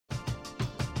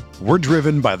We're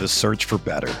driven by the search for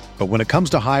better. But when it comes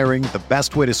to hiring, the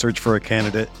best way to search for a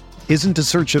candidate isn't to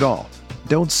search at all.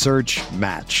 Don't search,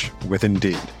 match with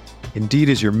Indeed. Indeed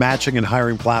is your matching and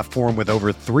hiring platform with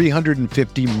over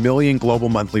 350 million global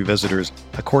monthly visitors,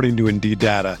 according to Indeed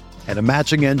data, and a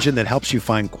matching engine that helps you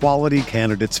find quality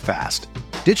candidates fast.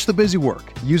 Ditch the busy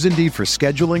work. Use Indeed for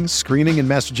scheduling, screening, and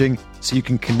messaging so you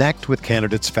can connect with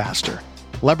candidates faster.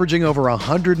 Leveraging over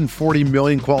 140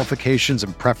 million qualifications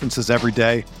and preferences every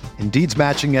day, Indeed's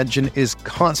matching engine is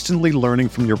constantly learning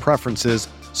from your preferences,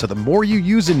 so the more you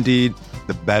use Indeed,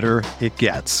 the better it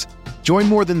gets. Join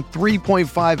more than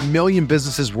 3.5 million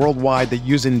businesses worldwide that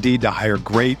use Indeed to hire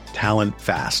great talent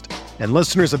fast. And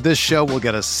listeners of this show will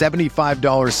get a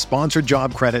 $75 sponsored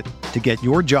job credit to get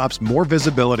your jobs more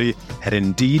visibility at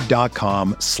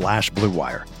Indeed.com/Blue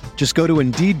Wire. Just go to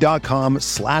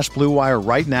Indeed.com/Blue Wire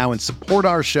right now and support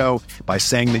our show by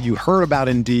saying that you heard about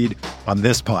Indeed on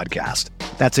this podcast.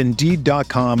 That's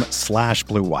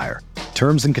Indeed.com/Blue Wire.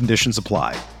 Terms and conditions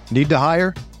apply. Need to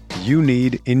hire? You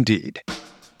need Indeed.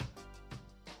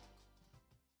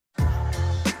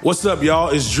 What's up, y'all?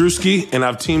 It's Drewski, and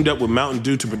I've teamed up with Mountain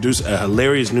Dew to produce a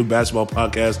hilarious new basketball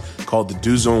podcast called The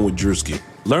Dew Zone with Drewski.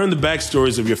 Learn the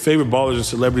backstories of your favorite ballers and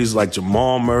celebrities like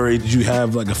Jamal Murray. Did you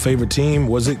have like a favorite team?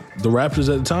 Was it the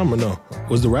Raptors at the time or no?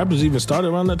 Was the Raptors even started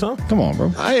around that time? Come on,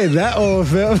 bro. I ain't that old,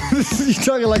 fam. You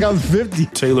talking like I'm 50.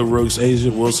 Taylor Rooks, Asia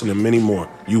Wilson, and many more.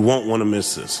 You won't want to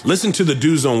miss this. Listen to The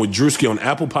Dew Zone with Drewski on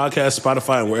Apple Podcasts,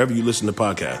 Spotify, and wherever you listen to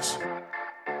podcasts.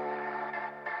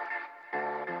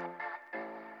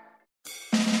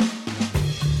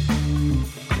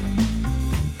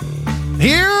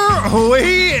 Here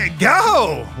we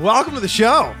go. Welcome to the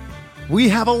show. We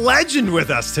have a legend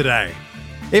with us today.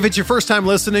 If it's your first time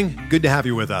listening, good to have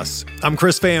you with us. I'm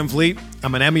Chris Van Vliet.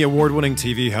 I'm an Emmy award-winning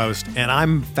TV host, and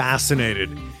I'm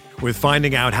fascinated with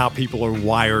finding out how people are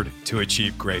wired to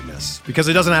achieve greatness, because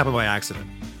it doesn't happen by accident.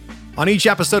 On each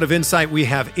episode of Insight, we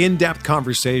have in-depth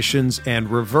conversations and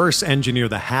reverse engineer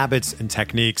the habits and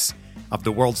techniques of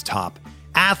the world's top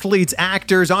athletes,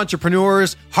 actors,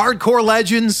 entrepreneurs, hardcore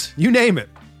legends, you name it.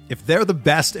 If they're the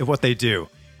best at what they do,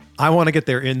 I want to get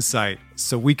their insight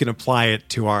so we can apply it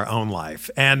to our own life.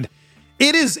 And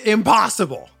it is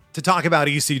impossible to talk about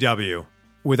ECW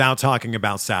without talking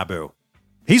about Sabu.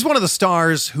 He's one of the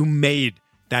stars who made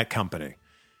that company.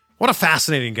 What a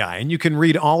fascinating guy. And you can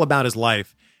read all about his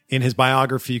life in his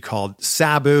biography called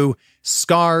Sabu,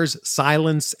 Scars,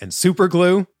 Silence, and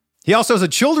Superglue. He also has a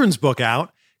children's book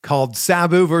out called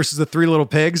Sabu versus the Three Little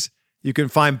Pigs. You can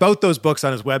find both those books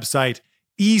on his website,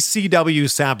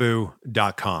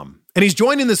 ecwsabu.com. And he's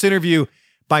joined in this interview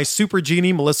by Super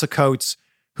Genie Melissa Coates,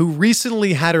 who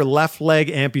recently had her left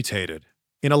leg amputated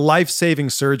in a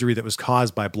life-saving surgery that was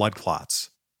caused by blood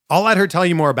clots. I'll let her tell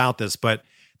you more about this, but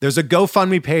there's a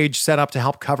GoFundMe page set up to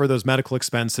help cover those medical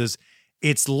expenses.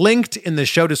 It's linked in the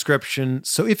show description,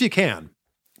 so if you can,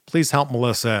 please help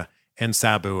Melissa and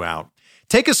Sabu out.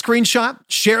 Take a screenshot,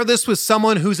 share this with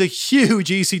someone who's a huge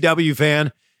ECW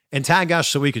fan, and tag us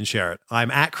so we can share it.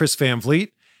 I'm at Chris Van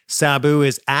Vliet. Sabu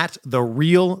is at The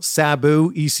Real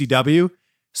Sabu ECW.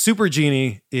 Super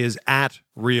Genie is at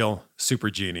Real Super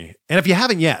Genie. And if you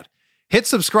haven't yet, hit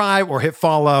subscribe or hit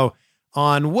follow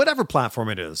on whatever platform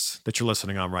it is that you're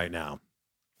listening on right now.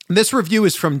 This review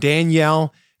is from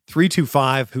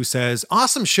Danielle325, who says,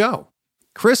 awesome show.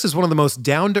 Chris is one of the most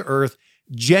down-to-earth,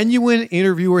 genuine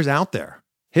interviewers out there.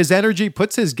 His energy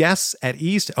puts his guests at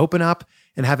ease to open up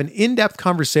and have an in-depth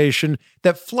conversation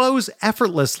that flows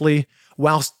effortlessly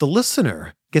whilst the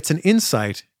listener gets an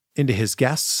insight into his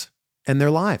guests and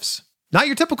their lives. Not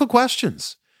your typical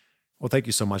questions. Well, thank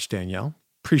you so much, Danielle.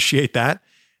 Appreciate that.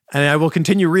 And I will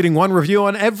continue reading one review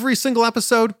on every single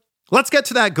episode. Let's get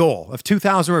to that goal of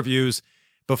 2,000 reviews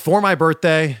before my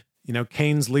birthday,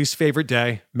 Kane's least favorite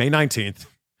day, May 19th.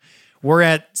 We're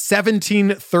at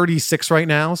 1736 right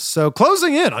now, so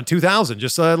closing in on 2,000.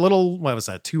 Just a little,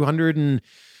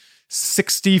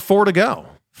 264 to go.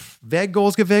 Vague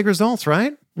goals get vague results,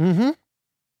 right?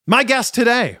 My guest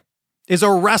today is a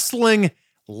wrestling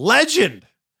legend.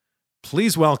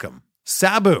 Please welcome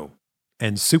Sabu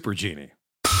and Super Genie.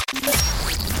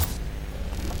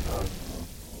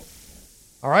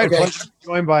 All right, okay.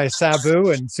 Joined by Sabu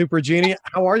and Super Genie.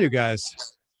 How are you guys?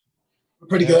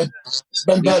 Pretty good. It's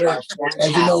been better. As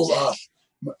you know,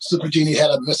 Super Genie had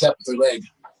a mishap with her leg.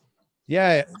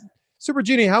 Yeah. Super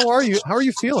Genie, how are you? How are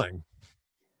you feeling?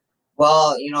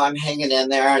 Well, I'm hanging in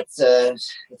there. It's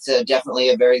definitely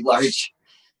a very large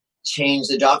change.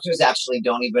 The doctors actually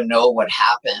don't even know what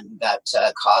happened that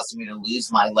caused me to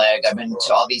lose my leg. I've been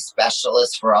to all these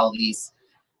specialists for all these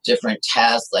different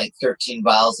tests, like 13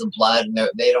 vials of blood, and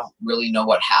they don't really know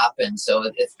what happened. So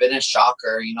it's been a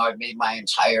shocker. You know, I've made my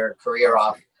entire career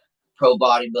off pro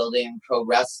bodybuilding, pro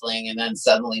wrestling, and then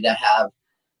suddenly to have,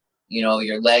 you know,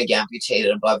 your leg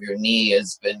amputated above your knee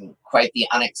has been quite the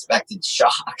unexpected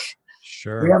shock.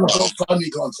 Sure. We have a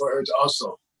GoFundMe going for her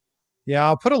also. Yeah,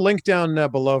 I'll put a link down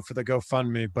below for the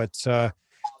GoFundMe, but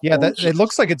yeah, it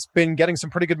looks like it's been getting some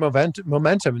pretty good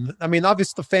momentum. I mean,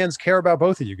 obviously the fans care about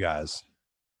both of you guys.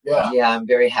 Yeah, I'm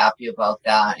very happy about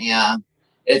that. Yeah.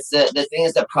 It's the thing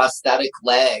is the prosthetic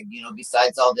leg, you know,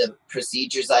 besides all the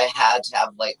procedures I had to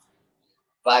have like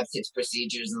 5-6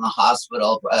 procedures in the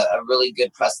hospital, a really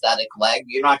good prosthetic leg.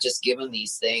 You're not just given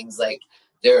these things. Like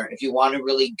if you want a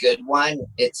really good one,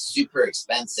 it's super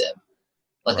expensive,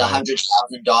 like $100,000.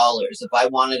 If I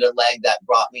wanted a leg that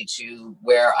brought me to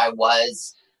where I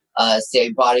was,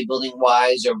 say bodybuilding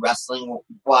wise or wrestling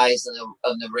wise in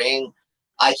the ring,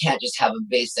 I can't just have a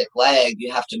basic leg.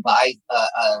 You have to buy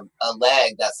a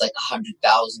leg that's like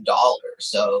 $100,000.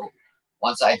 So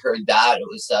once I heard that, it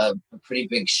was a pretty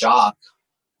big shock.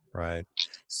 Right.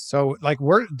 So, like,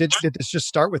 where did this just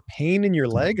start with pain in your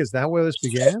leg? Is that where this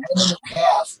began?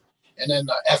 And then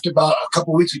after about a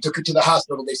couple of weeks, we took her to the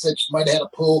hospital. They said she might have had a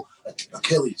pull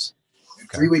Achilles.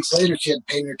 And 3 weeks later, she had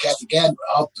pain in her calf again.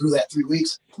 All through that 3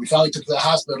 weeks, we finally took her to the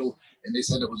hospital, and they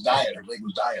said it was dying. Her leg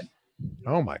was dying.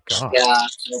 Oh my God. Yeah.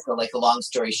 So like a long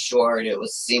story short, it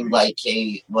seemed like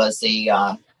a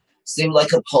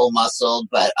pull muscle,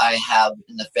 but I have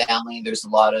in the family, there's a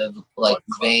lot of like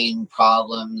vein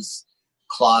problems,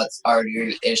 clots,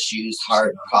 artery issues,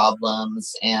 heart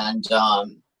problems. And,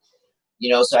 you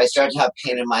know, so I started to have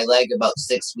pain in my leg about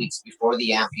 6 weeks before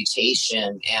the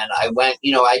amputation. And I went,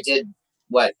 you know, I did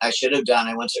what I should have done.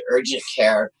 I went to urgent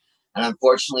care, and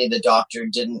unfortunately the doctor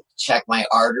didn't check my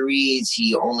arteries.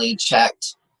 He only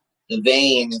checked the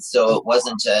veins. So it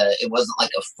wasn't like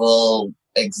a full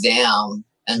exam.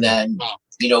 And then,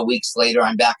 you know, weeks later,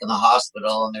 I'm back in the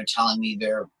hospital, and they're telling me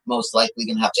they're most likely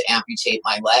going to have to amputate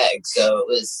my leg. So it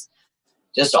was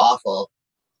just awful.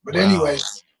 But anyway,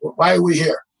 why are we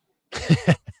here?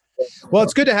 Well,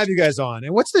 it's good to have you guys on.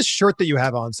 And what's this shirt that you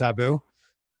have on, Sabu?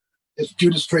 It's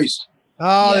Judas Priest.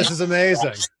 Oh, this is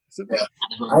amazing. Yeah.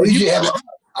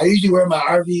 I usually wear my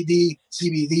RVD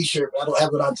CBD shirt, but I don't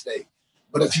have it on today.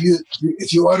 But if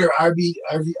you order RVD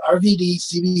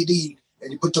CBD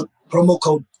and you put the promo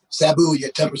code Sabu, you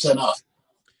get 10% off.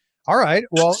 All right.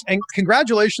 Well, and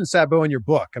congratulations, Sabu, on your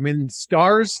book. I mean,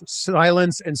 Scars,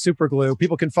 Silence, and Superglue.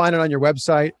 People can find it on your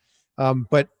website.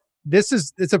 But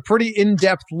it's a pretty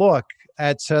in-depth look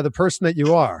at the person that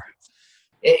you are.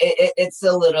 It's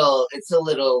a little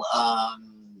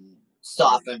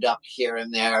softened up here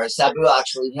and there. Sabu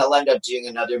he'll end up doing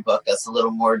another book that's a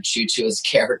little more true to his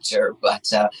character. But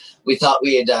we thought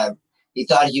he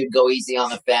thought he would go easy on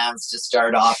the fans to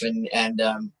start off and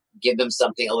give them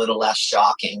something a little less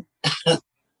shocking.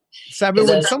 Sabu,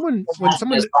 when someone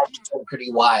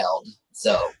pretty wild,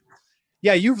 so.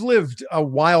 Yeah, you've lived a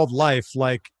wild life,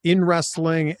 like in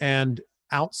wrestling and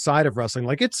outside of wrestling.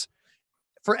 Like, it's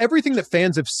for everything that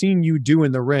fans have seen you do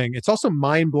in the ring. It's also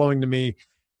mind blowing to me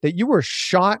that you were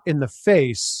shot in the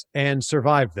face and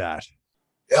survived that.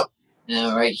 Yep.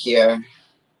 Yeah, right here.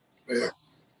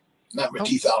 Not my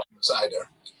teeth out on the side there.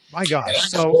 My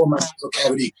gosh. And a hole in my nasal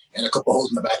cavity and a couple holes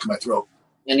in the back of my throat.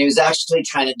 And he was actually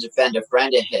trying to defend a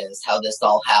friend of his, how this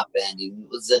all happened. He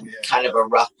was in kind of a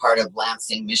rough part of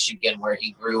Lansing, Michigan, where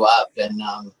he grew up, and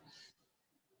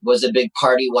was a big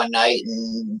party one night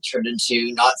and turned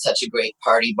into not such a great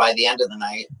party by the end of the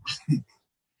night.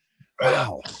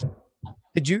 Wow.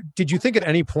 Did you think at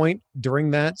any point during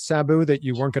that, Sabu, that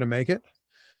you weren't going to make it?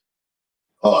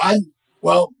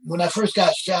 Well, when I first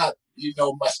got shot, you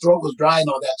know, my throat was dry and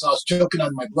all that, so I was choking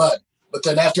on my blood. But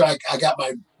then after I got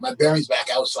my bearings back,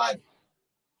 I was fine.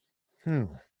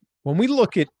 When we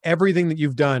look at everything that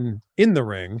you've done in the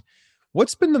ring,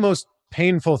 what's been the most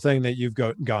painful thing that you've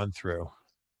gone through?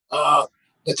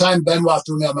 The time Benoit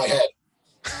threw me on my head.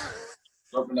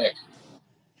 Broke my neck.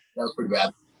 That was pretty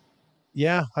bad.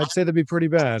 Yeah, I'd say that'd be pretty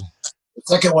bad. The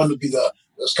second one would be the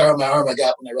scar on my arm I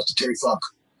got when I wrestled Terry Funk.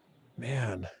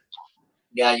 Man.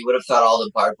 Yeah, you would have thought all the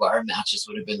barbed wire matches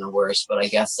would have been the worst, but I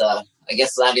guess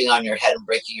landing on your head and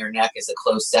breaking your neck is a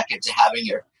close second to having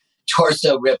your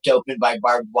torso ripped open by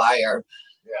barbed wire.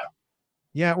 Yeah.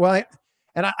 Yeah, well,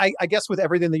 I guess with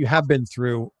everything that you have been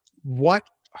through, what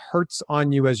hurts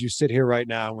on you as you sit here right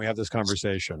now and we have this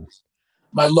conversation?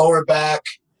 My lower back,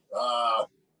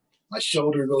 my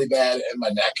shoulder really bad, and my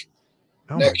neck.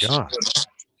 Oh, my God.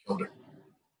 Shoulder.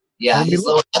 Yeah, his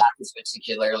lower back is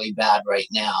particularly bad right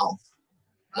now.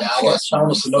 Yeah, I got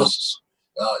spinal stenosis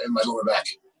in my lower back.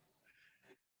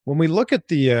 When we look at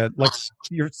the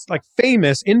you're like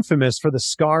infamous for the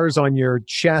scars on your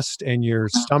chest and your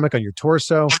stomach, on your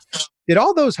torso. Did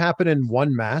all those happen in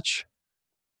one match?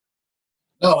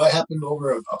 No, it happened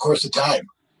over a course of time.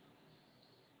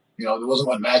 You know, there wasn't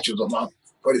one match; it was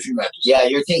quite a few matches. Yeah,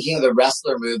 you're thinking of the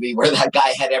wrestler movie where that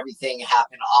guy had everything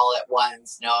happen all at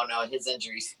once. No, his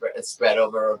injury spread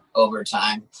over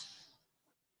time.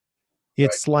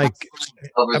 It's like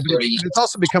over 30 years. It's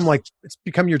also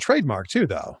become your trademark too,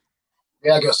 though.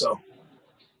 Yeah, I guess so.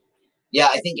 Yeah,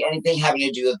 I think anything having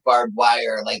to do with barbed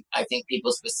wire, like I think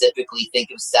people specifically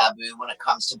think of Sabu when it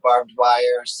comes to barbed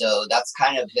wire. So that's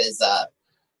kind of his,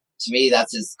 to me,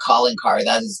 that's his calling card.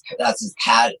 That's his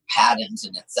patent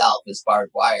in itself is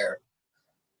barbed wire.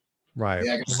 Right.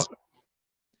 Yeah,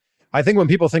 I think when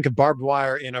people think of barbed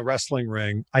wire in a wrestling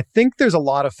ring, I think there's a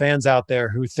lot of fans out there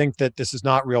who think that this is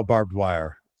not real barbed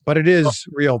wire, but it is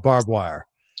real barbed wire.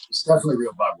 It's definitely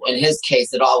real barbed wire. In his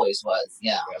case, it always was.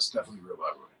 Yeah. Yeah, it's definitely real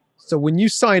barbed wire. So when you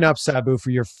sign up, Sabu, for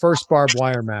your first barbed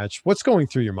wire match, what's going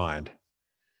through your mind?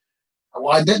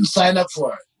 Well, I didn't sign up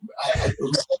for it. It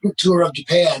was my second tour of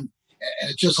Japan, and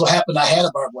it just so happened I had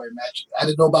a barbed wire match. I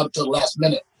didn't know about it till the last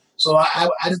minute. So I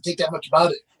didn't think that much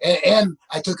about it. And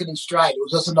I took it in stride. It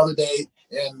was just another day,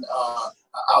 and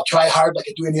I'll try hard like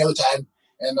I do any other time,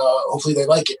 and hopefully they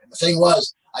like it. And the thing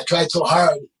was, I tried so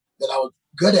hard that I was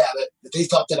good at it that they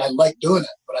thought that I liked doing it,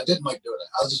 but I didn't like doing it.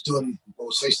 I was just doing what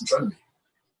was faced in front of me.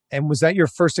 And was that your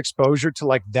first exposure to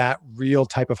like that real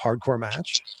type of hardcore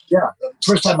match? Yeah, the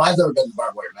first time I've ever been in a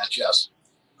barbed wire match, yes.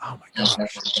 Oh my gosh.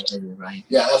 Right.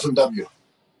 Yeah, FMW.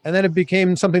 And then it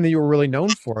became something that you were really known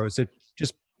for. Was it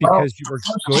just because you were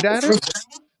good at it?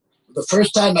 The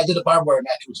first time I did a barbed wire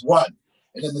match was 1.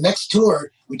 And then the next tour,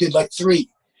 we did like 3.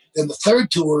 Then the third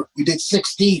tour, we did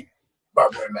 16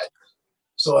 barbed wire matches.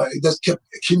 So it just kept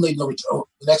accumulating over.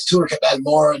 The next tour kept adding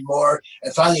more and more.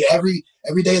 And finally, every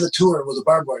day of the tour was a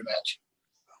barbed wire match.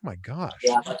 Oh my gosh.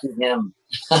 Yeah, lucky him.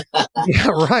 Yeah,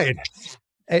 right.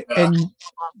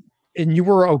 And you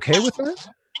were okay with that?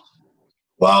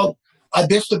 Well, I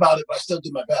bitched about it, but I still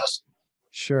did my best.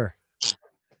 Sure.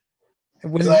 I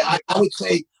would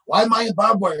say, why am I in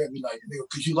barbed wire every night?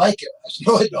 Because you like it. I said,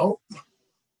 no, I don't.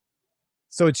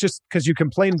 So it's just because you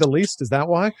complained the least? Is that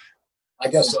why? I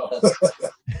guess so.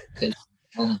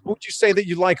 Would you say that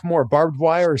you like more, barbed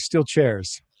wire or steel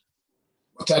chairs?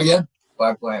 What's that again?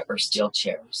 Barbed wire or steel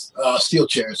chairs? Steel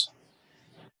chairs.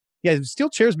 Yeah, steel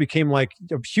chairs became like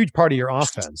a huge part of your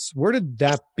offense. Where did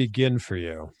that begin for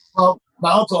you? Well,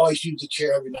 my uncle always used a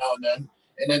chair every now and then.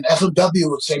 And then FMW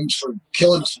was famous for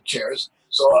killing us with chairs.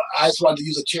 So I just wanted to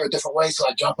use a chair a different way. So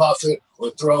I jump off it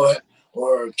or throw it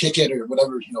or kick it or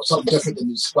whatever, something different than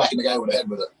just whacking the guy with the head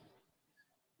with it.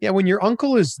 Yeah, when your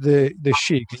uncle is the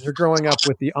sheik and you're growing up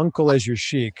with the uncle as your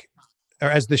sheik, or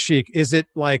as the sheik, is it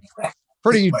like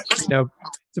pretty,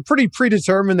 it's pretty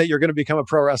predetermined that you're going to become a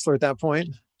pro wrestler at that point?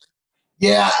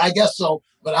 Yeah, I guess so.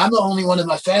 But I'm the only one in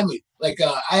my family. Like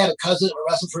I had a cousin who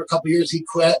wrestled for a couple of years. He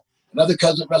quit. Another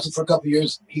cousin wrestled for a couple of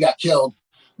years. He got killed.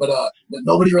 But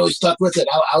nobody really stuck with it.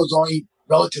 I was the only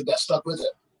relative that stuck with it.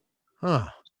 Huh.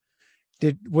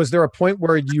 Was there a point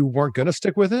where you weren't going to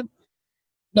stick with it?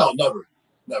 No, never.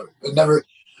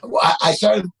 I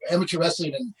started amateur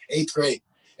wrestling in 8th grade,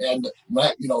 and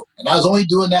I was only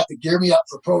doing that to gear me up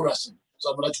for pro wrestling.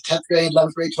 So when I went to 10th grade,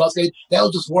 11th grade, 12th grade, that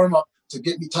was just warm up to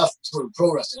get me tough for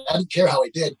pro wrestling. I didn't care how I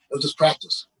did; it was just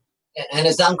practice. And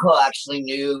his uncle actually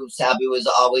knew Sabu was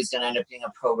always going to end up being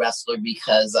a pro wrestler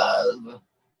because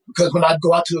when I'd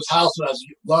go out to his house when I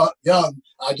was young,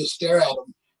 I'd just stare at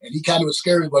him, and he kind of would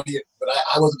scare everybody. But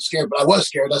I wasn't scared, but I was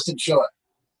scared. I just didn't show it.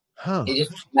 Huh. He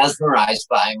just mesmerized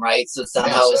by him, right? So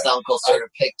somehow his uncle sort of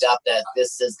picked up that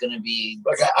this is going to be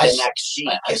the next sheet.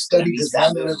 I studied his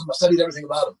mannerism. I studied everything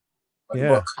about him.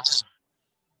 Yeah.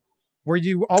 Were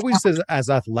you always as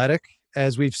athletic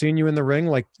as we've seen you in the ring?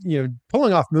 Like,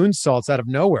 pulling off moonsaults out of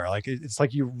nowhere. Like, it's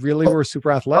like you really were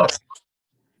super athletic.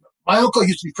 My uncle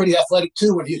used to be pretty athletic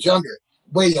too when he was younger,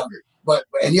 way younger.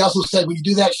 And he also said, when you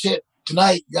do that shit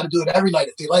tonight, you got to do it every night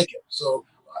if they like it. So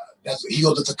he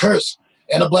goes, it's a curse.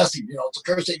 And a blessing, it's a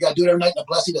curse that you got to do it every night, and a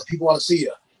blessing that people want to see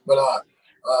you. But,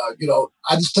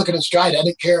 I just took it in stride. I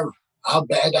didn't care how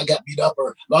bad I got beat up, or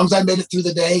as long as I made it through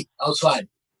the day, I was fine.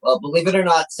 Well, believe it or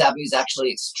not, Sabu's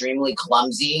actually extremely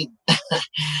clumsy.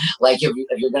 Like if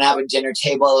you're going to have a dinner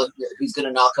table, who's going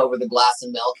to knock over the glass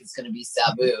of milk? It's going to be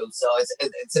Sabu. So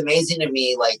it's amazing to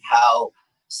me, like how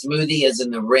smooth he is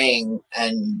in the ring,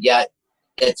 and yet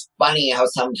it's funny how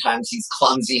sometimes he's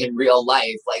clumsy in real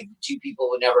life. Like two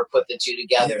people would never put the two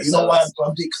together. You know why I'm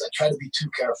clumsy? Because I try to be too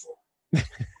careful.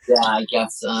 Yeah, I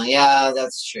guess so. Yeah,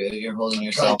 that's true. You're holding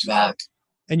yourself back.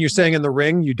 And you're saying in the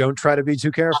ring, you don't try to be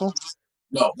too careful?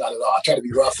 No, not at all. I try to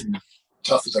be rough and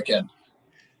tough as I can.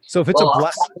 So if it's a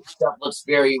blessing, stuff looks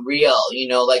very real.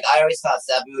 Like I always thought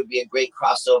Sabu would be a great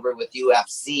crossover with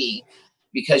UFC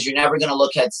because you're never going to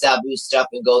look at Sabu stuff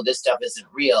and go, this stuff isn't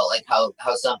real. Like how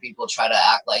some people try to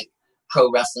act like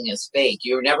pro wrestling is fake.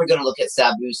 You're never going to look at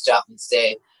Sabu stuff and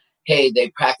say, hey, they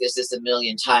practiced this a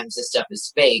million times. This stuff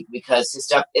is fake, because his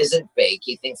stuff isn't fake.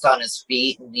 He thinks on his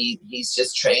feet, and he's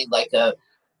just trained like a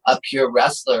pure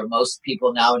wrestler. Most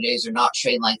people nowadays are not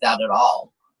trained like that at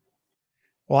all.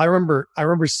 Well, I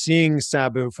remember seeing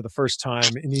Sabu for the first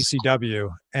time in ECW,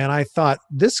 and I thought,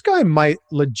 this guy might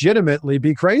legitimately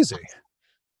be crazy.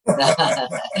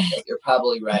 You're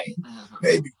probably right.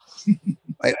 Maybe.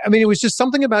 I mean, it was just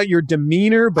something about your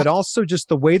demeanor, but also just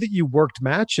the way that you worked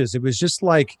matches. It was just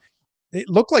like, it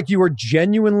looked like you were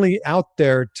genuinely out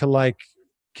there to like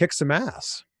kick some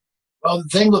ass. Well, the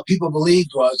thing what people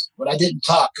believed was when I didn't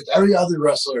talk, because every other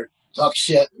wrestler talks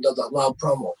shit and does a loud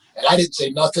promo, and I didn't say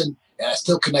nothing, and I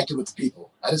still connected with the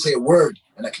people. I didn't say a word,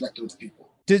 and I connected with the people.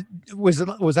 Was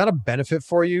that a benefit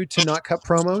for you to not cut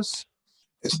promos?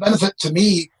 It's a benefit to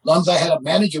me, as long as I had a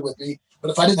manager with me. But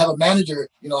if I didn't have a manager,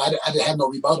 I'd have no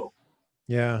rebuttal.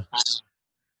 Yeah.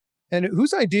 And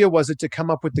whose idea was it to come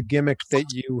up with the gimmick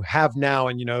that you have now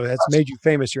and, that's made you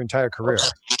famous your entire career?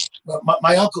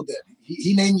 My uncle did.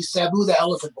 He named me Sabu the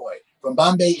Elephant Boy from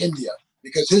Bombay, India,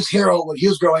 because his hero when he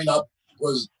was growing up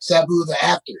was Sabu the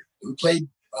actor who played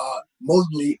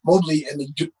Mowgli in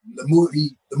the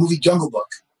movie Jungle Book.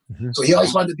 Mm-hmm. So he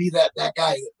always wanted to be that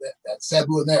guy, that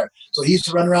Sabu in there. So he used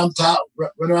to run around his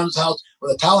house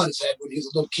with a towel on his head when he was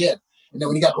a little kid. And then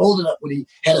when he got old enough, when he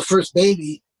had a first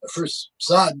baby, a first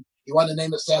son, he wanted to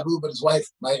name it Sabu, but his wife,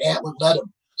 my aunt, wouldn't let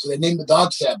him. So they named the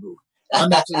dog Sabu.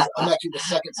 I'm actually the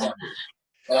second Sabu.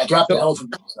 And I dropped the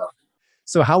elephant stuff.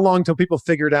 So how long till people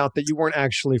figured out that you weren't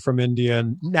actually from India?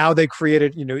 And now they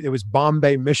created, it was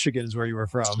Bombay, Michigan is where you were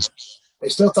from. They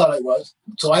still thought I was.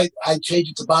 So I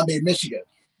changed it to Bombay, Michigan.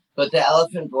 But the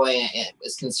Elephant Boy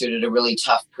is considered a really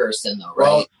tough person, though, right?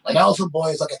 Well, an elephant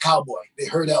boy is like a cowboy. They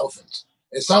herd elephants.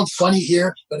 It sounds funny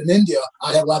here, but in India,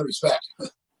 I'd have a lot of respect.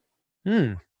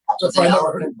 The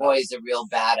Elephant Boy is a real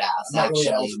badass,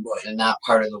 actually, in that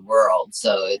part of the world.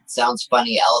 So it sounds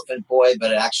funny, Elephant Boy,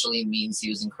 but it actually means he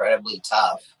was incredibly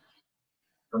tough.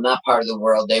 From that part of the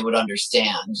world, they would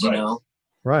understand, you know?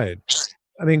 Right.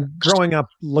 I mean, growing up,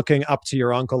 looking up to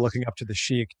your uncle, looking up to the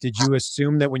Sheik, did you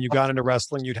assume that when you got into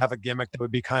wrestling, you'd have a gimmick that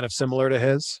would be kind of similar to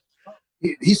his?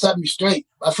 He set me straight.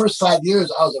 My first 5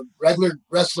 years, I was a regular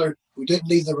wrestler who didn't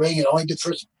leave the ring and only did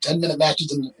first 10-minute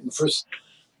matches in the first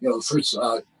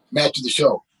match of the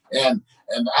show. And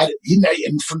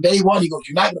from day one, he goes,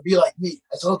 "You're not going to be like me."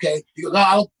 I said, "Okay." He goes,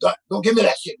 "No, don't give me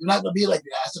that shit. You're not going to be like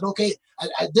me." I said, "Okay."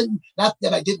 I didn't, not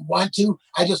that I didn't want to.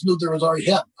 I just knew there was already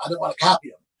him. I didn't want to copy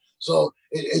him. So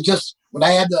it just, when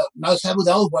I was Sabu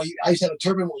the Elephant Boy, I used to have a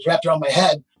turban that was wrapped around my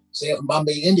head, say from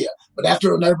Bombay, India. But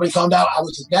after when everybody found out I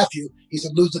was his nephew, he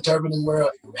said, "Lose the turban and wear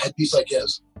a headpiece like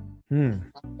his." Your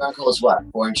uncle is what,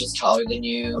 4 inches taller than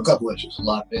you? A couple inches. A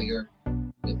lot bigger. A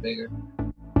bit bigger.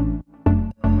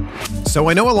 So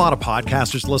I know a lot of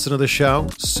podcasters listen to the show.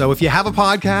 So if you have a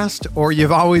podcast or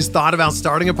you've always thought about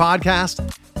starting a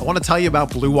podcast, I want to tell you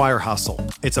about Blue Wire Hustle.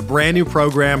 It's a brand new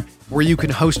program where you can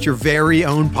host your very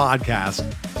own podcast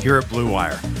here at Blue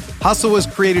Wire. Hustle was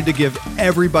created to give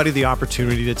everybody the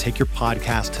opportunity to take your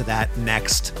podcast to that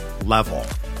next level.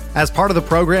 As part of the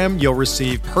program, you'll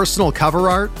receive personal cover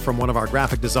art from one of our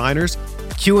graphic designers,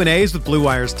 Q&As with Blue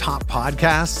Wire's top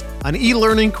podcasts, an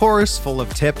e-learning course full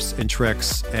of tips and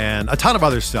tricks, and a ton of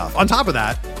other stuff. On top of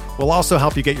that, we'll also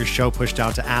help you get your show pushed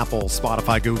out to Apple,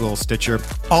 Spotify, Google, Stitcher,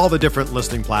 all the different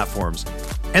listening platforms.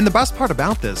 And the best part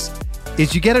about this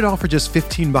is you get it all for just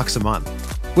 $15 a month,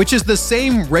 which is the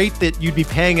same rate that you'd be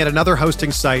paying at another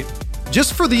hosting site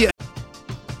just for the...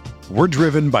 We're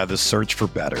driven by the search for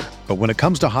better. But when it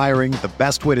comes to hiring, the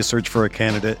best way to search for a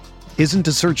candidate isn't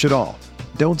to search at all.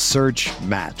 Don't search,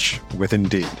 match with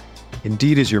Indeed.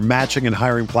 Indeed is your matching and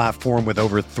hiring platform with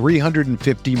over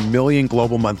 350 million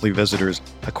global monthly visitors,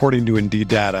 according to Indeed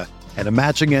data, and a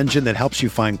matching engine that helps you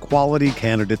find quality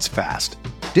candidates fast.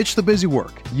 Ditch the busy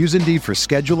work. Use Indeed for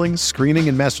scheduling, screening,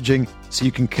 and messaging so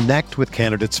you can connect with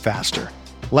candidates faster.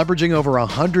 Leveraging over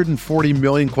 140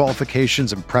 million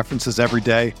qualifications and preferences every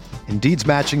day, Indeed's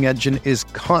matching engine is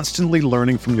constantly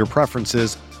learning from your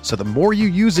preferences, so the more you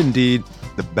use Indeed,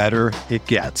 the better it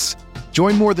gets.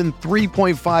 Join more than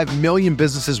 3.5 million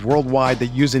businesses worldwide that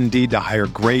use Indeed to hire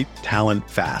great talent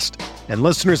fast. And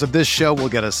listeners of this show will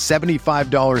get a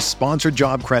 $75 sponsored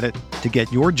job credit to get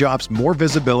your jobs more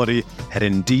visibility at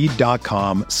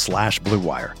Indeed.com/Blue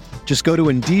Wire. Just go to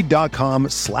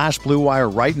Indeed.com/Blue Wire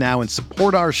right now and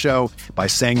support our show by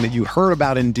saying that you heard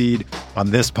about Indeed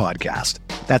on this podcast.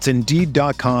 That's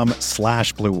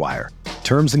Indeed.com/Blue Wire.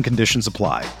 Terms and conditions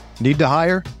apply. Need to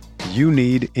hire? You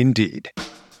need Indeed.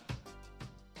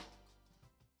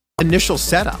 Initial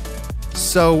setup.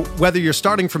 So whether you're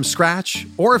starting from scratch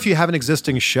or if you have an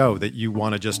existing show that you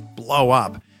want to just blow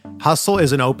up, Hustle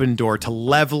is an open door to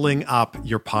leveling up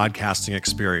your podcasting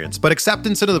experience. But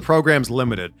acceptance into the program's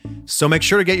limited, so make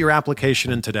sure to get your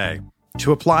application in today.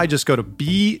 To apply, just go to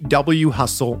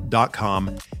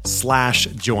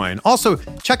bwhustle.com/join. Also,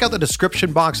 check out the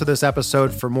description box of this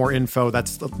episode for more info.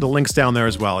 That's the link's down there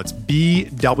as well. It's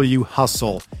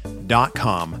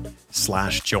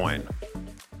bwhustle.com/join.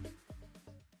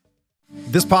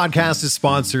 This podcast is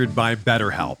sponsored by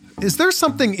BetterHelp. Is there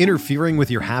something interfering with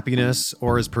your happiness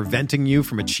or is preventing you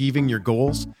from achieving your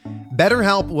goals?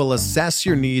 BetterHelp will assess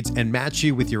your needs and match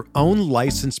you with your own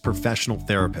licensed professional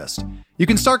therapist. You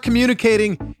can start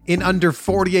communicating in under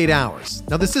 48 hours.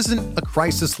 Now, this isn't a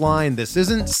crisis line. This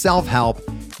isn't self-help.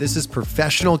 This is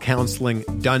professional counseling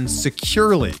done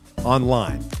securely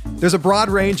online. There's a broad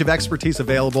range of expertise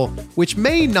available, which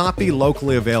may not be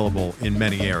locally available in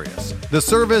many areas. The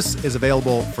service is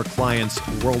available for clients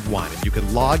worldwide, and you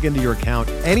can log into your account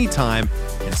anytime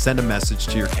and send a message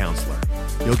to your counselor.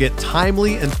 You'll get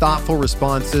timely and thoughtful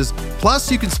responses. Plus,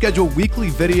 you can schedule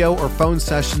weekly video or phone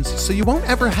sessions so you won't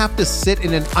ever have to sit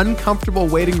in an uncomfortable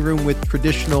waiting room with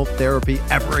traditional therapy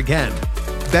ever again.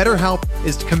 BetterHelp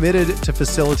is committed to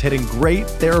facilitating great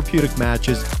therapeutic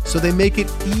matches, so they make it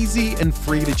easy and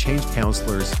free to change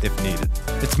counselors if needed.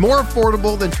 It's more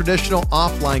affordable than traditional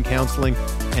offline counseling,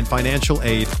 and financial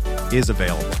aid is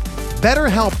available.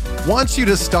 BetterHelp wants you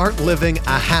to start living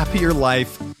a happier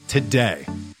life today.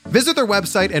 Visit their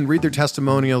website and read their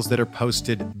testimonials that are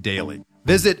posted daily.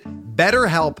 Visit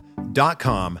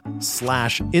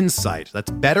BetterHelp.com/insight.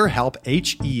 That's BetterHelp,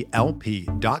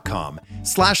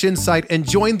 HELP.com/insight, and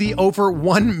join the over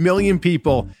 1 million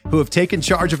people who have taken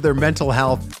charge of their mental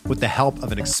health with the help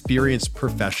of an experienced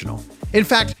professional. In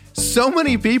fact, so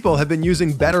many people have been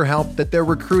using BetterHelp that they're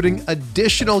recruiting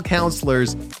additional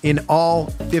counselors in all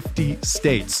 50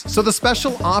 states. So the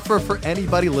special offer for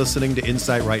anybody listening to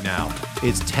Insight right now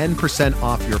is 10%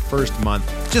 off your first month.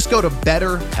 Just go to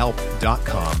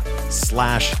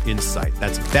BetterHelp.com/insight.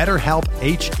 That's BetterHelp,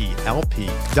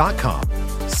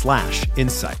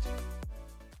 HELP.com/insight.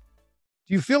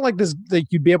 Do you feel like this, that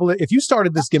you'd be able to, if you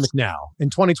started this gimmick now in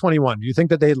 2021, do you think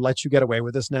that they'd let you get away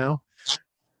with this now?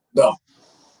 No.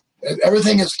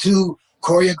 Everything is too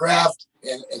choreographed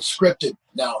and scripted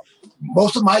now.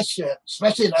 Most of my shit,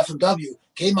 especially in FMW,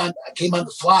 came on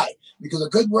the fly, because a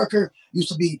good worker used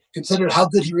to be considered how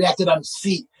good he reacted on his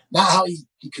feet, not how he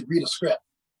could read a script.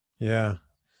 Yeah.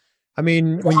 I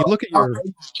mean, when you look at your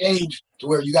change to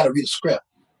where you got to read a script.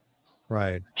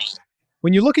 Right.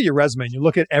 When you look at your resume and you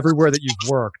look at everywhere that you've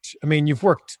worked, I mean, you've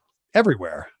worked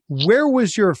everywhere. Where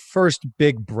was your first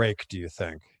big break, do you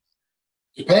think?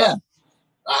 Japan.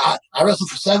 I wrestled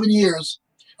for 7 years,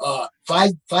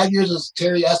 5 years as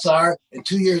Terry SR and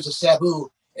 2 years as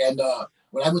Sabu. And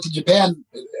when I went to Japan,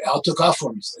 it all took off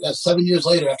for me. That's 7 years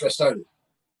later after I started.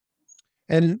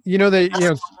 And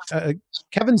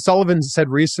Kevin Sullivan said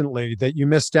recently that you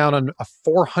missed out on a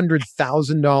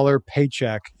 $400,000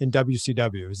 paycheck in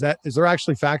WCW. Is there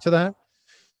actually fact to that?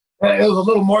 It was a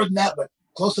little more than that, but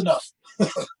close enough.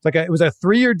 It was a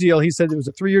 3-year deal. He said it was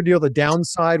a 3-year deal. The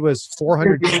downside was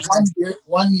 400.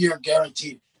 1 year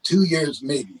guaranteed. 2 years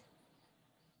maybe.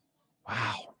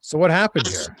 Wow. So what happened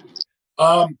here?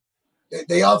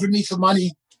 They offered me some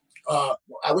money. I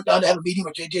went down to have a meeting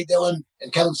with J.J. Dillon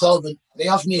and Kevin Sullivan. They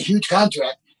offered me a huge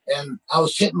contract, and I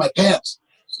was shitting my pants.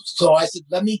 So I said,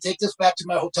 let me take this back to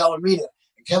my hotel and read it.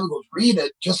 And Kevin goes, read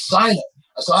it, just sign it.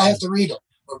 So I have to read it.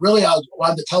 But really, I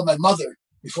wanted to tell my mother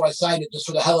before I signed it, just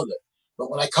for the hell of it. But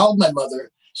when I called my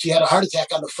mother, she had a heart attack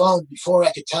on the phone before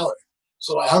I could tell her.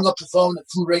 So I hung up the phone and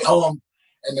flew right home.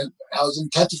 And then I was in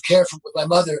intensive care with my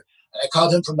mother. And I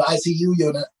called him from the ICU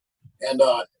unit and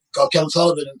called Kevin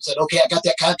Sullivan and said, okay, I got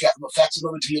that contract. I'm going to fax it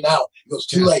over to you now. He goes,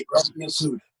 too late. Russ being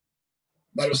sued.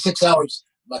 Matter of 6 hours,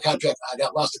 my contract, I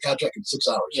lost the contract in 6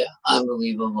 hours. Yeah,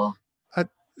 unbelievable.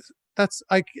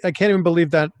 I can't even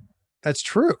believe that that's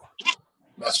true.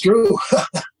 That's true.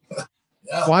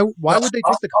 Yeah. Why would they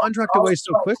take the contract away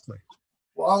so quickly?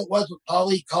 Well, all it was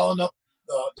Paulie calling up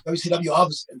the WCW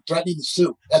office and threatening to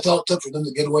sue. That's all it took for them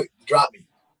to get away, to drop me.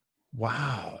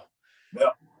 Wow. Yeah.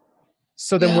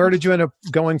 So then where did you end up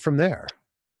going from there?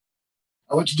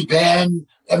 I went to Japan,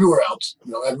 everywhere else,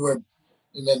 everywhere.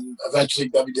 And then eventually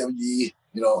WWE,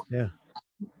 Yeah.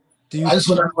 I just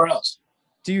went everywhere else.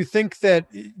 Do you think that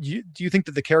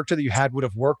the character that you had would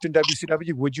have worked in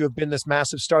WCW? Would you have been this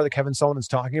massive star that Kevin Sullivan's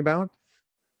talking about?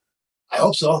 I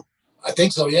hope so. I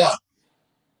think so. Yeah.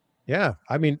 Yeah.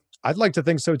 I mean, I'd like to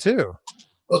think so too.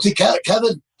 Well, see,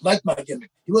 Kevin liked my gimmick.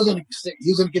 He was going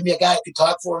to give me a guy who could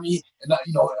talk for me, and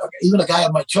even a guy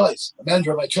of my choice, a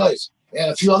manager of my choice,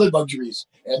 and a few other luxuries.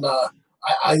 And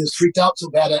I was freaked out so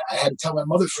bad I had to tell my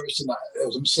mother first, and it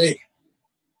was a mistake.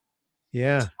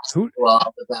 Yeah.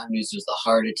 Well, the bad news was the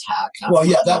heart attack. Well,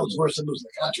 yeah, that was worse than losing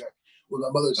the contract with my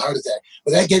mother's heart attack.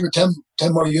 But that gave her 10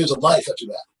 more years of life after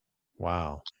that.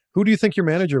 Wow. Who do you think your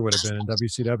manager would have been in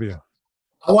WCW?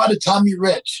 I wanted Tommy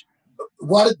Rich.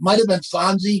 It might have been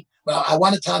Fonzie, but I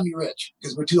wanted Tommy Rich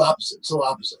because we're so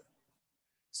opposite.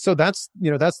 So that's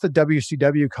the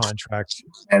WCW contract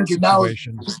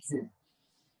situation.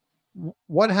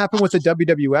 What happened with the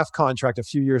WWF contract a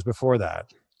few years before that?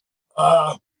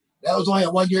 That was only a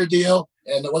 1-year deal,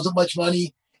 and there wasn't much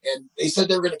money. And they said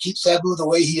they were going to keep Sabu the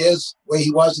way he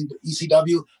was in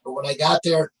ECW. But when I got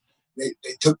there, they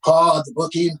took Paul out of the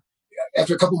booking.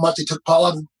 After a couple months, they took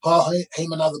Paul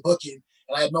Heyman out of the booking,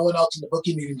 and I had no one else in the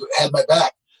booking meeting that had my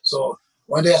back. So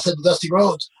one day I said to Dusty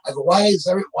Rhodes, I go, why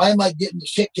am I getting the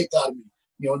shit kicked out of me,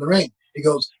 in the ring? He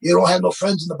goes, you don't have no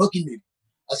friends in the booking meeting.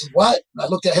 I said, what? And I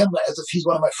looked at him as if he's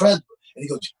one of my friends. And he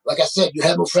goes, like I said, you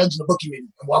have no friends in the booking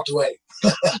meeting, and walked away.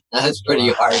 That's pretty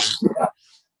harsh.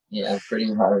 Yeah,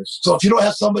 pretty harsh. So if you don't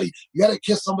have somebody, you got to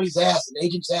kiss somebody's ass, an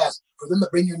agent's ass, for them to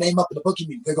bring your name up in the booking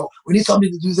meeting. They go, we need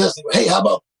somebody to do this. They go, hey, how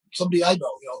about somebody I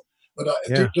know? But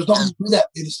if there's nothing to do that,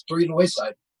 they just throw you to the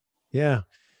wayside. Yeah.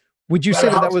 Would you say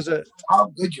that was how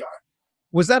good you are?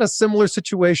 Was that a similar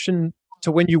situation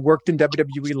to when you worked in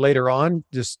WWE later on?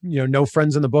 Just, no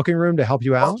friends in the booking room to help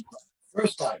you out? The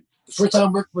first time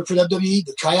I worked for WWE,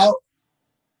 the tryout.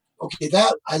 Okay,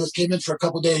 that I just came in for a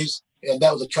couple of days, and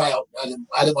that was a tryout. I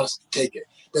didn't want to take it.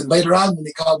 Then later on, when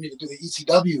they called me to do the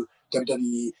ECW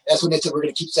WWE, that's when they said we're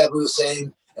going to keep Sabu the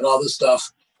same and all this stuff.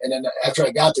 And then after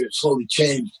I got there, it slowly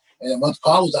changed. And then once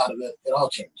Paul was out of it, it all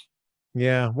changed.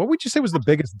 Yeah. What would you say was the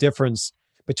biggest difference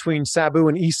between Sabu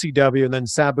and ECW and then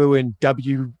Sabu and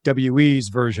WWE's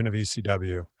version of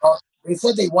ECW? They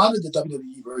said they wanted the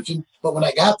WWE version, but when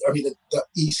I got there, the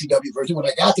ECW version, when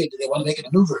I got there, they want to make it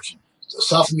a new version to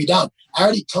soften me down. I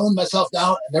already toned myself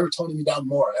down, and they were toning me down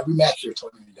more. Every match, they're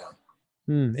toning me down.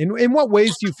 In what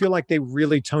ways do you feel like they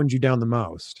really toned you down the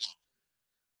most?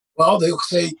 Well, they'll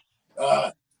say,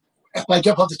 if I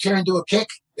jump off the chair and do a kick,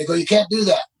 they go, you can't do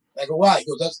that. I go, why? He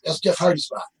goes, that's Jeff Hardy's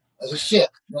spot. I go, shit.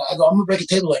 I go, I'm going to break a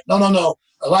table tonight. No.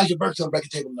 Elijah Burke's going to break a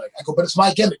table tonight. I go, but it's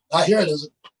my gimmick. Not here it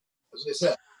isn't. That's what they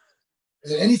said.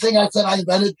 Anything I said I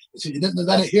invented, they said, you didn't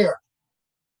invent it here.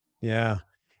 Yeah.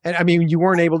 And you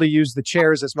weren't able to use the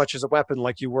chairs as much as a weapon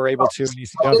like you were able to in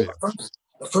ECW.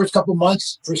 The first couple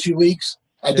months, first few weeks,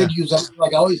 I did use everything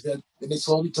like I always did. And they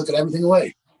slowly took everything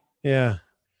away. Yeah.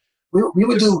 We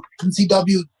would do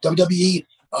ECW, WWE,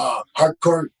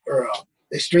 hardcore or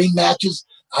extreme matches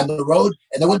on the road,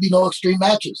 and there would be no extreme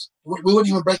matches. We wouldn't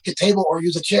even break a table or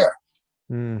use a chair.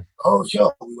 Oh,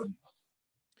 sure, we wouldn't.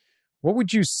 What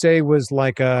would you say was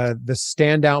like the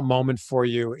standout moment for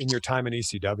you in your time in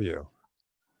ECW?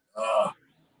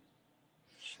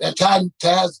 That time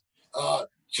Taz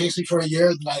chased me for a year,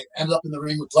 and I ended up in the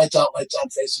ring with lights out, lights on,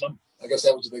 facing him. I guess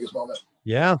that was the biggest moment.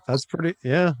 Yeah, that's pretty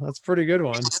good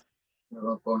one.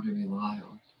 No,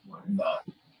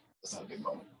 that's not a big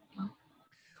moment. No.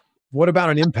 What about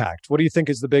an Impact? What do you think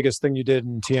is the biggest thing you did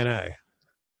in TNA?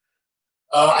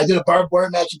 I did a barbed wire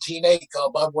match in TNA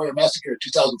called Barbed Wire Massacre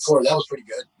 2004. That was pretty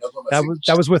good.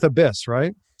 That was with Abyss,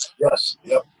 right? Yes.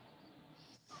 Yep.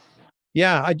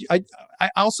 Yeah, I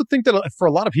also think that for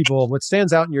a lot of people, what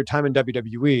stands out in your time in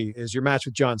WWE is your match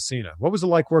with John Cena. What was it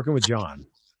like working with John?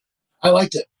 I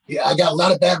liked it. Yeah, I got a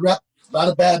lot of bad rep, a lot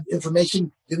of bad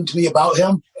information given to me about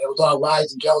him, and it was all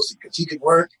lies and jealousy because he could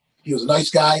work. He was a nice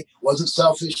guy, wasn't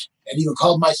selfish, and even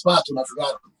called my spots when I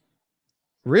forgot him.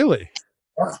 Really?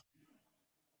 Yeah.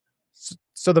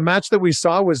 So the match that we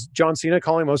saw was John Cena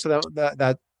calling most of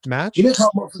that match? He didn't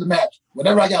call most of the match.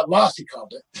 Whenever I got lost, he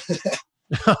called it.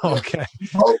 Okay.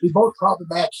 We both called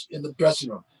the match in the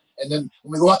dressing room. And then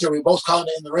when we go out there, we both called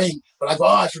it in the ring. But I go,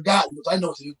 I forgot. He goes, I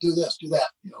know, you do this, do that.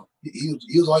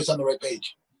 He was always on the right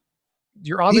page.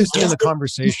 You're obviously in the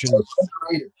conversation. A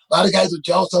lot of guys are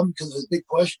jealous of him because of his big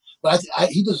push, but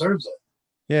he deserves it.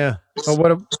 Yeah. But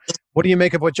what do you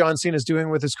make of what John Cena is doing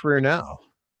with his career now?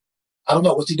 I don't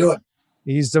know. What's he doing?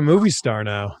 He's a movie star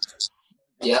now.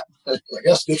 Yeah. I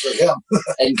guess good for him.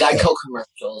 And Geico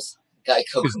commercials. He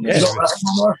don't wrestle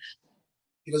no more?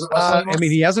 He doesn't wrestle anymore?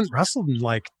 He hasn't wrestled in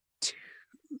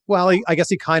I guess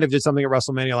he kind of did something at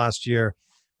WrestleMania last year,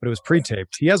 but it was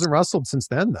pre-taped. He hasn't wrestled since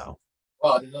then, though.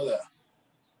 Oh, I didn't know that.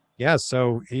 Yeah,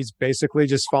 so he's basically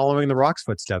just following The Rock's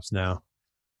footsteps now.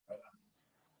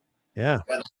 Yeah.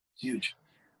 That's huge.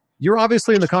 You're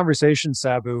obviously in the conversation,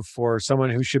 Sabu, for someone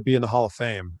who should be in the Hall of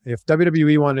Fame. If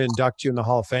WWE wanted to induct you in the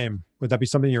Hall of Fame, would that be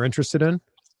something you're interested in?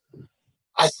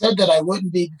 I said that I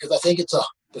wouldn't be because I think it's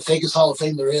the fakest Hall of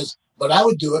Fame there is, but I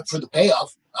would do it for the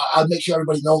payoff. I'd make sure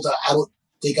everybody knows that I don't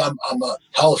think I'm a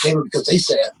Hall of Famer because they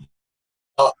say it.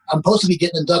 I'm supposed to be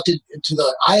getting inducted into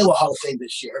the Iowa Hall of Fame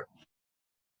this year.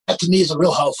 That to me is a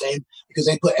real Hall of Fame because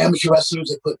they put amateur wrestlers,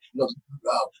 they put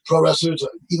pro wrestlers, or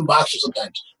even boxers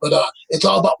sometimes. But it's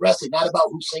all about wrestling, not about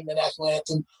who sang the national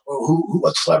anthem or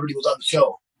what celebrity was on the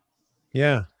show.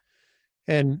 Yeah,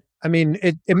 and I mean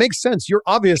it makes sense. You're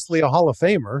obviously a Hall of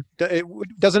Famer.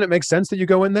 Doesn't it make sense that you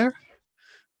go in there?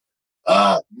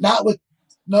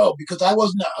 No, because I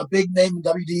wasn't a big name in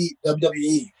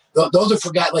WWE. Those are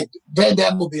forgotten. Like Van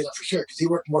Damme will be in it for sure because he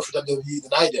worked more for WWE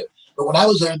than I did. But when I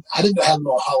was there, I didn't have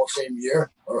no Hall of Fame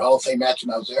year or Hall of Fame match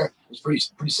when I was there. It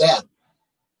was pretty sad.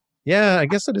 Yeah, I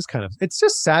guess it is kind of. It's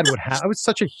just sad what happened. I was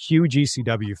such a huge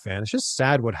ECW fan. It's just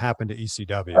sad what happened to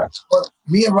ECW. Well,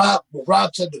 me and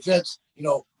Rob said to Vince,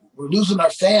 we're losing our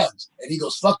fans. And he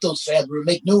goes, fuck those fans. We're going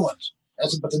to make new ones.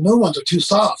 But the new ones are too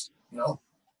soft, You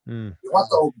want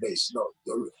the old base,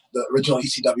 the original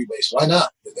ECW base. Why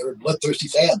not? They were bloodthirsty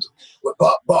fans.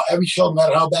 Bought every show, no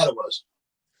matter how bad it was.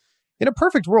 In a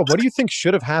perfect world, what do you think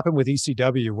should have happened with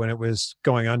ECW when it was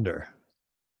going under?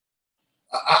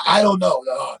 I don't know.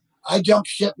 I jumped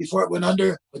ship before it went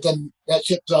under, but then that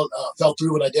ship fell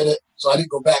through when I did it, so I didn't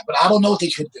go back. But I don't know what they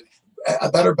should do. A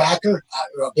better backer,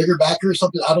 or a bigger backer or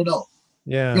something. I don't know.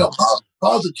 Yeah.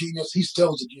 Paul's a genius. He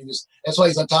still is a genius. That's why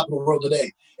he's on top of the world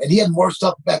today. And he had more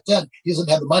stuff back then. He doesn't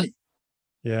have the money.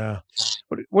 Yeah.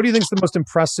 What do you think is the most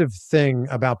impressive thing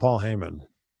about Paul Heyman?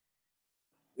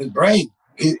 His brain.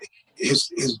 His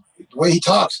the way he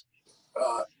talks.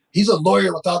 He's a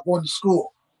lawyer without going to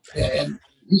school. And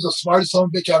he's the smartest son of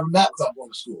a bitch I ever met without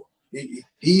going to school.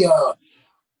 He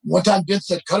one time Vince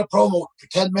said, cut a promo for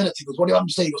 10 minutes. He goes, what do you want me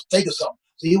to say? He goes, think of something.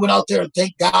 So he went out there and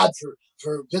thanked God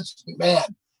for Vince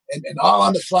McMahon. And all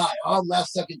on the fly, all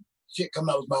last second shit coming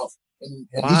out of his mouth. And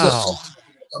wow. He just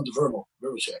comes to verbal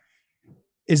shit.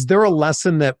 Is there a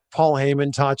lesson that Paul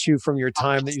Heyman taught you from your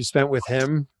time that you spent with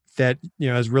him that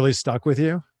has really stuck with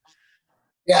you?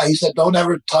 Yeah, he said, don't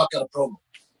ever talk on a promo.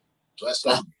 So that's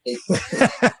not me.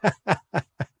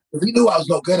 He knew I was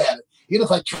no good at it. Even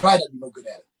if I tried, I'd be no good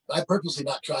at it. But I purposely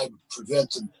not tried for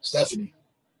Vince and Stephanie.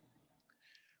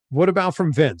 What about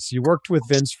from Vince? You worked with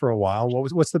Vince for a while.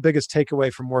 What's the biggest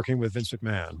takeaway from working with Vince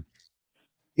McMahon?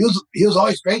 He was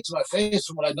always great to my face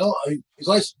from what I know. He's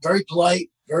always very polite,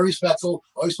 very respectful,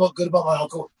 always spoke good about my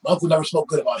uncle. My uncle never spoke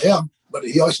good about him, but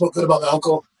he always spoke good about my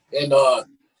uncle and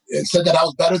said that I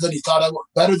was better than he thought I was,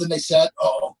 better than they said.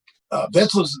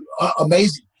 Vince was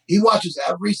amazing. He watches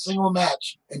every single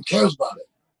match and cares about it.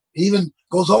 He even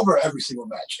goes over every single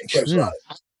match and cares about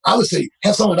it. I would say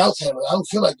have someone else handle it. I don't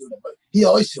feel like doing it, but he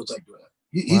always feels like doing it.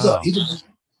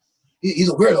 He's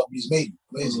a weirdo, but he's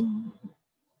amazing.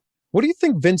 What do you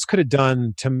think Vince could have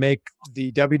done to make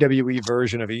the WWE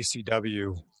version of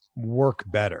ECW work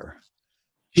better?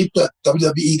 Keep the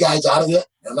WWE guys out of it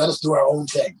and let us do our own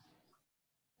thing.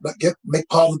 But make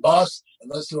Paul the boss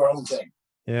and let us do our own thing.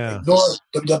 Yeah. Ignore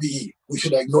WWE. We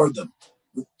should have ignored them.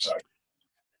 Sorry.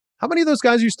 How many of those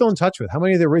guys are you still in touch with? How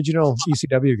many of the original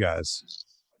ECW guys?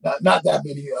 Not that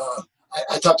many.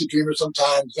 I talk to Dreamer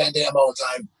sometimes, Van Damme all the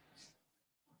time,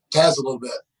 Taz a little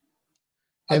bit.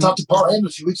 I talked to Paul Heyman a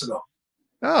few weeks ago.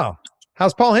 Oh,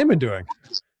 how's Paul Heyman doing?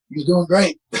 He's doing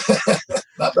great.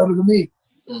 Not better than me.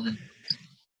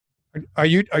 Are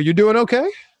you doing okay?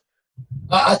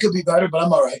 I could be better, but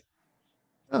I'm all right.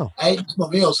 Oh, I ate my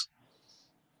meals.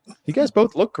 You guys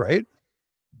both look great.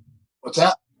 What's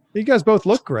that? You guys both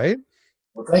look great.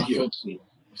 Well, thank you.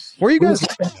 Where are you guys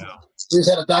now? We just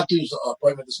had a doctor's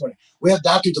appointment this morning. We have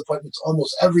doctor's appointments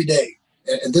almost every day.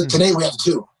 And today we have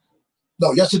 2.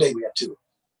 No, yesterday we had 2.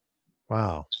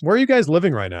 Wow. Where are you guys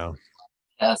living right now?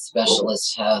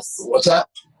 Specialist test. What's that?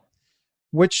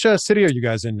 Which city are you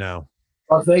guys in now?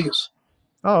 Las Vegas.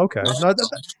 Oh, okay. No,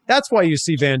 that's why you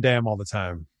see Van Damme all the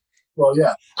time. Well,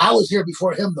 yeah. I was here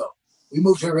before him, though. We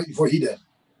moved here right before he did.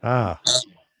 Ah.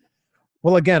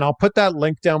 Well, again, I'll put that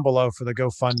link down below for the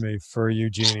GoFundMe for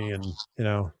Eugenie, and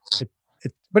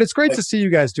but it's great to see you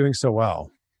guys doing so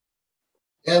well.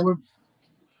 Yeah,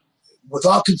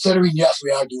 without considering, yes,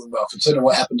 we are doing well, considering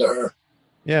what happened to her.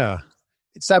 Yeah.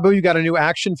 Sabu, you got a new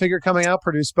action figure coming out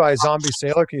produced by Zombie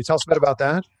Sailor. Can you tell us a bit about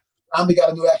that? We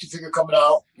got a new action figure coming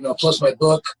out, plus my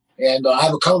book, and I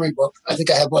have a coloring book. I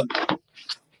think I have one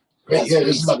Right here,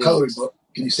 this is my coloring book.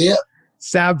 Can you see it?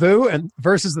 Sabu and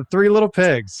versus the Three Little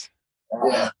Pigs.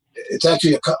 Yeah, it's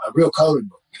actually a real coloring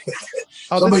book.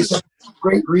 Somebody said,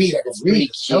 great read. I can read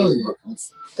this coloring book.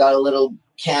 It's got a little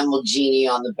camel genie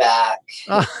on the back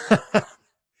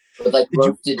with like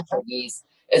roasted piggies.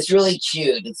 It's really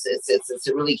cute. It's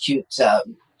a really cute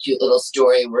little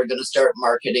story. We're going to start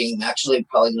marketing. Actually,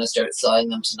 probably going to start selling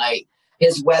them tonight.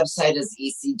 His website is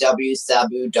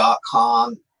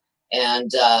ecwsabu.com.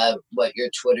 And what your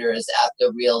Twitter is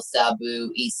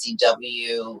 @TheRealSabu,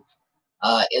 ECW.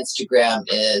 Instagram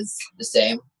is the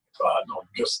same. No,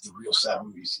 just The Real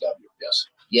Sabu ECW, yes.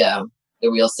 Yeah,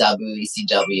 The Real Sabu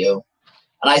ECW.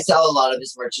 And I sell a lot of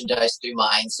his merchandise through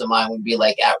mine, so mine would be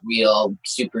like @Real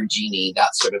Super Genie,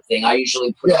 that sort of thing. I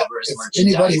usually put over his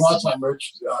merchandise. Anybody wants my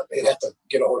merch, they'd have to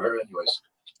get over her anyways.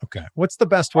 Okay. What's the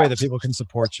best way that people can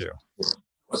support you?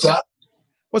 What's that?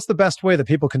 What's the best way that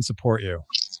people can support you?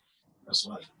 Best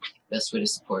way to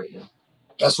support you.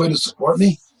 Best way to support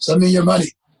me? Send me your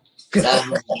money.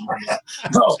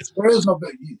 No, there is no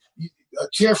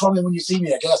cheer for me when you see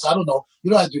me, I guess. I don't know.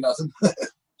 You don't have to do nothing.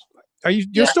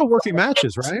 You're still working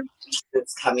matches, right?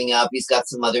 It's coming up. He's got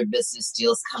some other business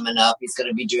deals coming up. He's going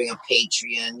to be doing a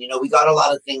Patreon. We got a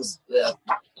lot of things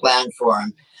planned for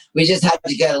him. We just had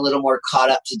to get a little more caught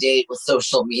up to date with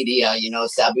social media.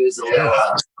 Sabu's a little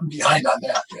I'm behind on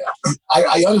that. Yeah,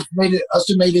 I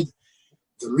estimated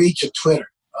the reach of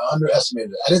Twitter. I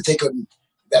underestimated it. I didn't think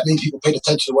that many people paid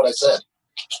attention to what I said,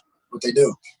 what they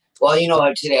do. Well,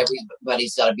 today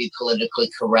everybody's got to be politically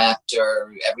correct,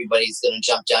 or everybody's going to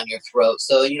jump down your throat.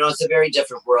 So, it's a very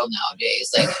different world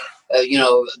nowadays. Like,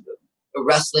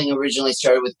 wrestling originally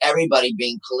started with everybody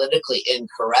being politically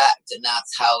incorrect, and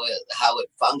that's how it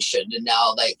functioned. And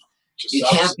now, like, you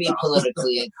can't be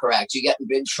politically incorrect. You get in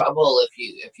big trouble if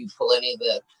you pull any of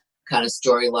the kind of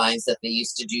storylines that they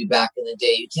used to do back in the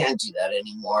day. You can't do that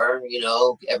anymore.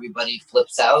 Everybody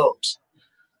flips out.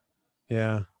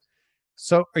 Yeah.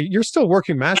 So you're still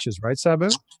working matches, right, Sabu?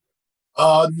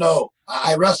 No.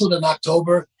 I wrestled in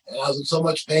October, and I was in so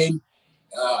much pain.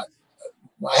 I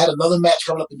had another match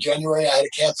coming up in January. I had to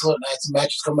cancel it, and I had some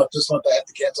matches coming up this month I have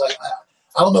to cancel. I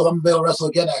don't know if I'm going to be able to wrestle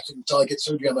again, actually, until I get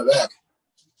surgery on my back.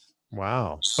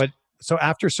 Wow. But so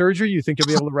after surgery, you think you'll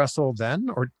be able to wrestle then,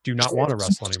 or do you not want to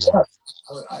wrestle anymore?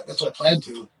 That's what I plan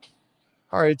to.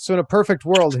 All right. So in a perfect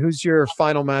world, who's your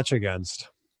final match against?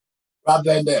 Rob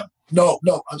Van Dam. No,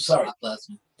 I'm sorry.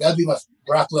 That'd be my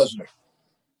Brock Lesnar.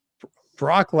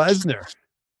 Brock Lesnar.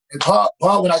 And Paul,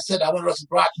 when I said I want to wrestle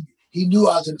Brock, he knew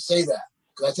I was going to say that.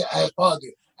 Because I asked Paul,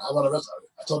 I want to wrestle.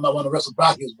 I told him I want to wrestle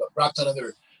Brock. He goes, but Brock's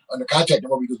under contract and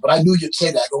what we do. But I knew you'd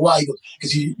say that. I go, why? He goes,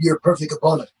 because you're a perfect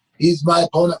opponent. He's my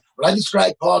opponent. When I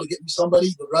described Paul to get me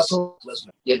somebody to wrestle,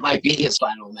 Lesnar. It might be his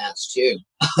final match too.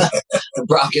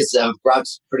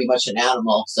 Brock's pretty much an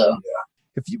animal. So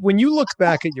when you look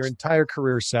back at your entire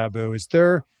career, Sabu, is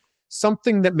there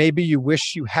something that maybe you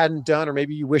wish you hadn't done, or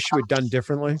maybe you wish you had done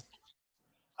differently?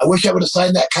 I wish I would have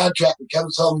signed that contract when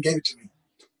Kevin Sullivan gave it to me.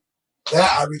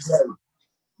 That I regret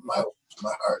my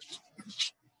heart. Do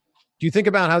you think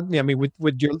about how?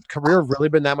 Would your career have really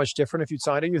been that much different if you'd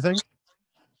signed it? You think?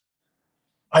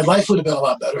 My life would have been a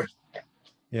lot better.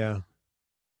 Yeah.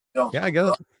 Yeah, I get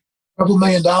it. A couple $1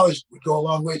 million would go a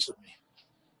long ways with me.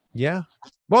 Yeah.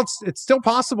 Well, it's still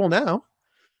possible now.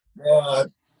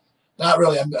 Not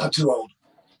really. I'm too old.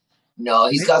 No,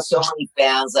 he's got so many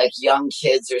fans. Like, young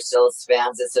kids are still his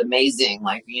fans. It's amazing.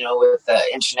 Like, with the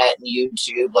internet and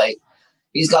YouTube, like,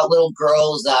 he's got little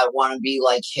girls that want to be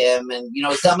like him. And,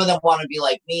 some of them want to be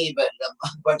like me, but a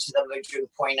bunch of them are doing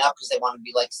point up because they want to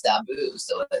be like Sabu.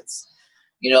 So it's,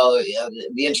 the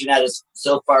internet is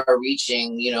so far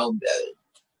reaching,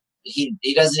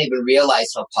 he doesn't even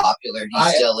realize how popular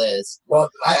he still is.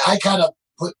 Well, I kind of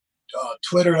put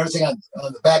Twitter and everything on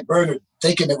the back burner,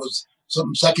 thinking it was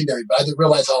something secondary, but I didn't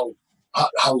realize how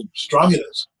strong it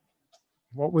is.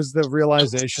 What was the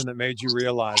realization that made you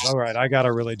realize, all right, I got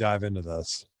to really dive into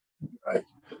this? Right.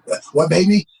 What made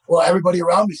me? Well, everybody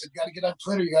around me said, you got to get on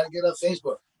Twitter, you got to get on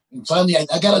Facebook. And finally, I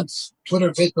got on Twitter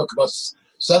and Facebook about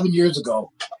 7 years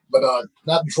ago, but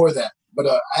not before that. But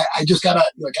I just got I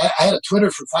had a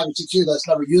Twitter for 5 or 6 years. I just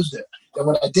never used it. And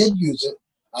when I did use it,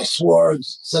 I swore and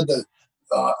said a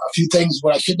few things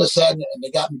what I shouldn't have said, and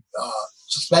they got me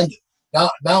suspended.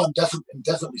 Now I'm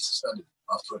definitely suspended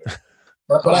off Twitter.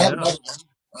 But I have another one,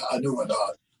 a new one,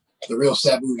 the real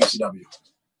Sabu ECW.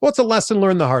 Well, it's a lesson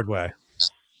learned the hard way.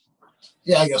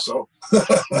 Yeah, I guess so.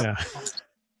 Yeah.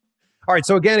 All right.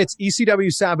 So again, it's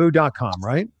ecwsabu.com,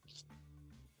 right?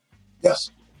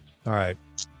 Yes. All right.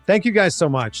 Thank you guys so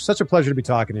much. Such a pleasure to be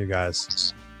talking to you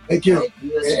guys. Thank you. Thank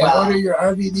you as well. And order your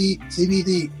RVD,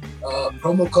 CBD.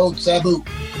 promo code Sabu.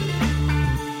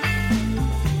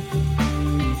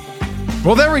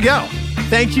 Well, there we go.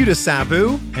 Thank you to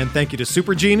Sabu, and thank you to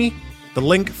Super Genie. The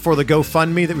link for the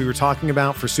GoFundMe that we were talking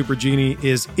about for Super Genie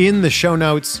is in the show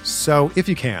notes, so if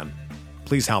you can,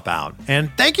 please help out.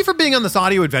 And thank you for being on this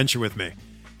audio adventure with me.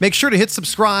 Make sure to hit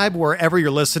subscribe wherever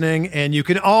you're listening, and you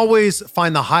can always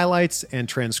find the highlights and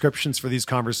transcriptions for these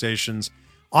conversations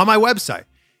on my website,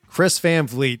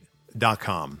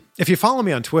 chrisvanvliet.com. If you follow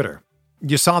me on Twitter,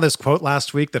 you saw this quote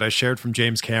last week that I shared from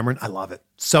James Cameron. I love it.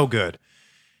 So good.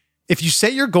 If you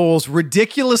set your goals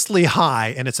ridiculously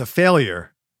high and it's a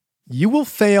failure, you will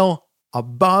fail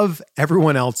above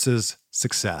everyone else's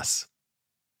success.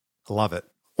 I love it.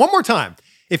 One more time.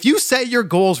 If you set your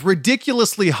goals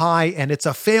ridiculously high and it's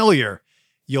a failure,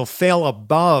 you'll fail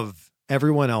above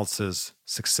everyone else's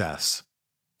success.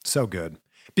 So good.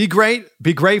 Be great.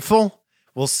 Be grateful.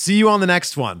 We'll see you on the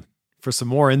next one for some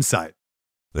more insight.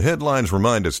 The headlines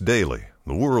remind us daily,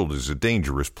 the world is a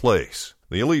dangerous place.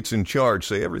 The elites in charge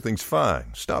say everything's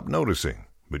fine. Stop noticing.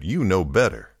 But you know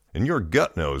better. And your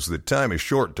gut knows that time is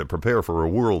short to prepare for a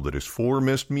world that is 4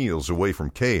 missed meals away from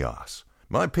chaos.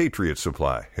 My Patriot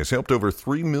Supply has helped over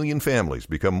 3 million families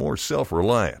become more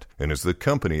self-reliant and is the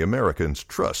company Americans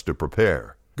trust to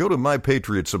prepare. Go to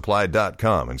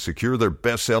MyPatriotSupply.com and secure their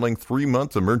best-selling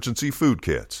 3-month emergency food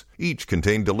kits. Each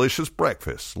contain delicious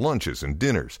breakfasts, lunches, and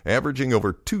dinners, averaging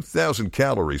over 2,000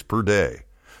 calories per day.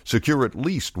 Secure at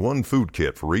least 1 food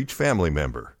kit for each family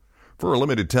member. For a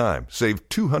limited time, save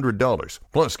 $200,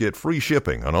 plus get free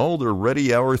shipping on all their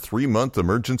Ready Hour 3-month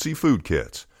emergency food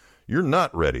kits. You're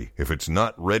not ready if it's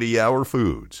not Ready Hour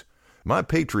Foods. My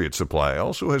Patriot Supply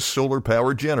also has solar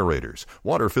power generators,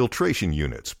 water filtration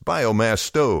units, biomass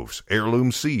stoves,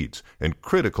 heirloom seeds, and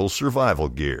critical survival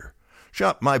gear.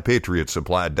 Shop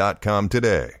MyPatriotSupply.com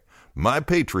today.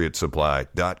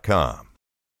 MyPatriotSupply.com.